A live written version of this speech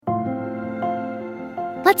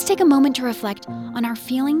let's take a moment to reflect on our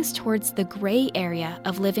feelings towards the gray area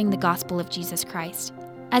of living the gospel of Jesus Christ,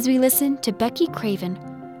 as we listen to Becky Craven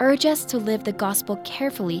urge us to live the gospel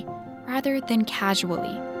carefully rather than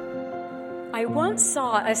casually. I once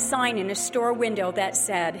saw a sign in a store window that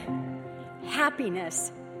said,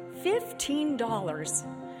 "Happiness, $15.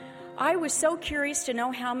 I was so curious to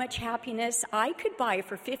know how much happiness I could buy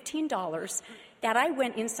for $15 that I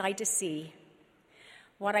went inside to see.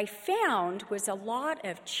 What I found was a lot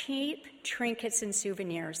of cheap trinkets and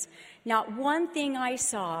souvenirs. Not one thing I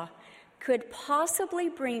saw could possibly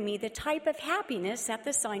bring me the type of happiness that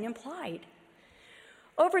the sign implied.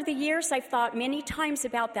 Over the years, I've thought many times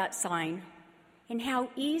about that sign and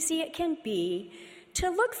how easy it can be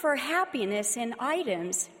to look for happiness in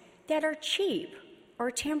items that are cheap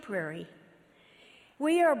or temporary.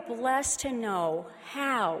 We are blessed to know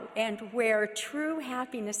how and where true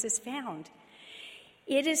happiness is found.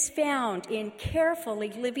 It is found in carefully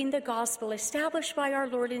living the gospel established by our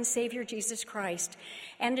Lord and Savior Jesus Christ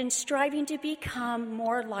and in striving to become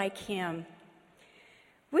more like him.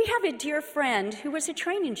 We have a dear friend who was a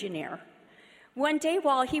train engineer. One day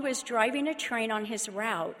while he was driving a train on his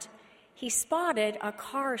route, he spotted a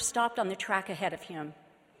car stopped on the track ahead of him.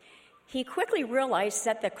 He quickly realized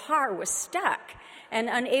that the car was stuck and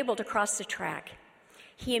unable to cross the track.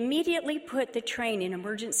 He immediately put the train in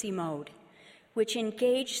emergency mode, which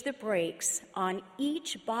engaged the brakes on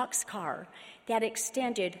each boxcar that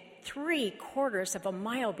extended 3/4 of a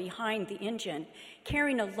mile behind the engine,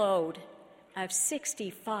 carrying a load of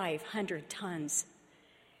 6,500 tons.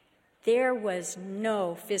 There was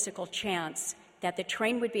no physical chance that the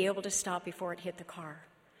train would be able to stop before it hit the car,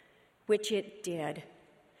 which it did.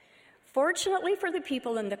 Fortunately for the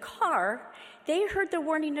people in the car, they heard the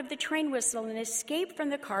warning of the train whistle and escaped from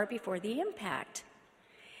the car before the impact.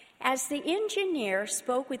 As the engineer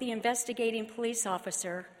spoke with the investigating police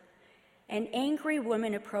officer, an angry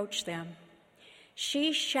woman approached them.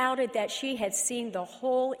 She shouted that she had seen the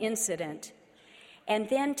whole incident and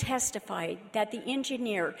then testified that the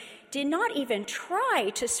engineer did not even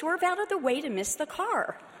try to swerve out of the way to miss the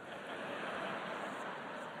car.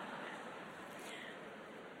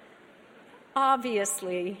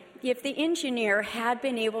 Obviously, if the engineer had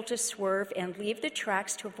been able to swerve and leave the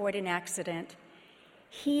tracks to avoid an accident,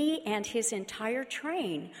 he and his entire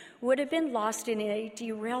train would have been lost in a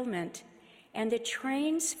derailment, and the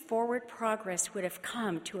train's forward progress would have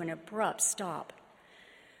come to an abrupt stop.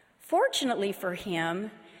 Fortunately for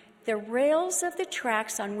him, the rails of the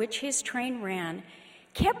tracks on which his train ran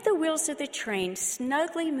kept the wheels of the train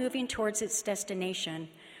snugly moving towards its destination,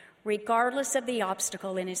 regardless of the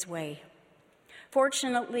obstacle in his way.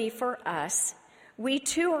 Fortunately for us, we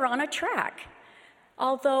too are on a track.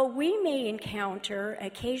 Although we may encounter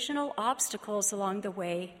occasional obstacles along the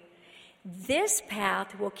way, this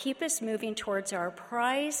path will keep us moving towards our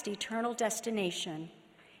prized eternal destination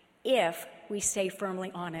if we stay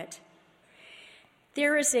firmly on it.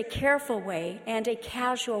 There is a careful way and a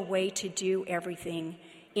casual way to do everything,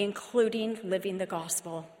 including living the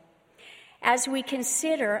gospel. As we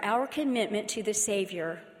consider our commitment to the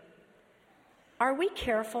Savior, are we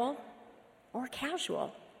careful or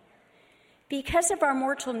casual? Because of our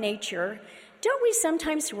mortal nature, don't we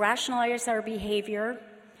sometimes rationalize our behavior,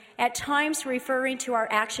 at times referring to our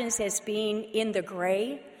actions as being in the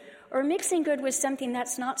gray or mixing good with something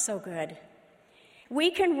that's not so good?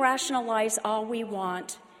 We can rationalize all we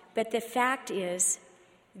want, but the fact is,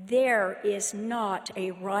 there is not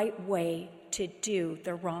a right way to do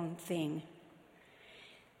the wrong thing.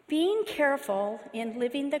 Being careful in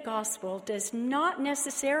living the gospel does not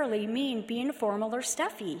necessarily mean being formal or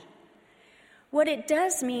stuffy. What it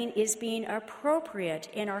does mean is being appropriate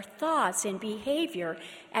in our thoughts and behavior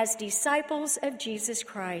as disciples of Jesus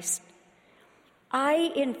Christ.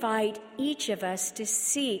 I invite each of us to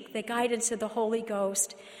seek the guidance of the Holy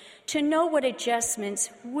Ghost, to know what adjustments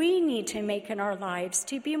we need to make in our lives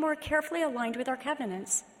to be more carefully aligned with our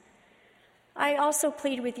covenants. I also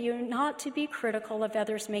plead with you not to be critical of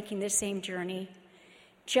others making the same journey.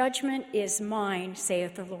 Judgment is mine,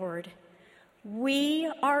 saith the Lord. We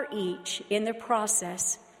are each in the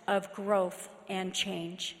process of growth and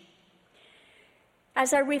change.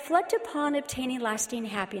 As I reflect upon obtaining lasting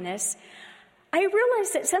happiness, I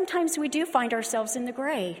realize that sometimes we do find ourselves in the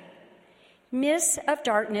gray. Mists of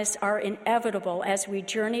darkness are inevitable as we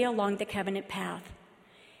journey along the covenant path.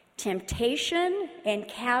 Temptation and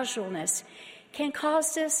casualness can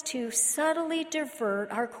cause us to subtly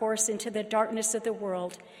divert our course into the darkness of the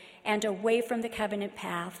world and away from the covenant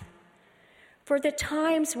path. For the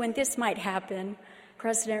times when this might happen,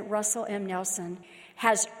 President Russell M. Nelson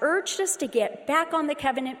has urged us to get back on the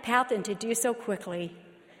covenant path and to do so quickly.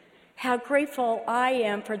 How grateful I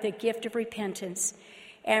am for the gift of repentance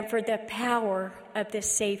and for the power of the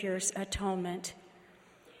Savior's atonement.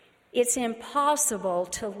 It's impossible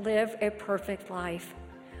to live a perfect life.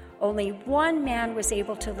 Only one man was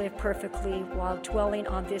able to live perfectly while dwelling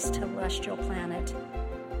on this celestial planet.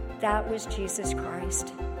 That was Jesus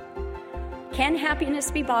Christ. Can happiness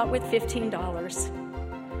be bought with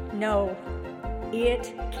 $15? No,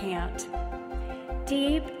 it can't.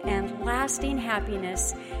 Deep and lasting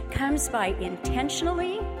happiness comes by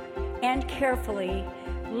intentionally and carefully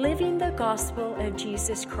living the gospel of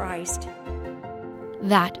Jesus Christ.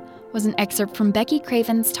 That was an excerpt from Becky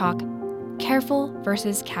Craven's talk, Careful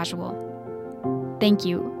versus Casual. Thank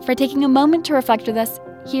you for taking a moment to reflect with us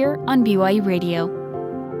here on BYU Radio.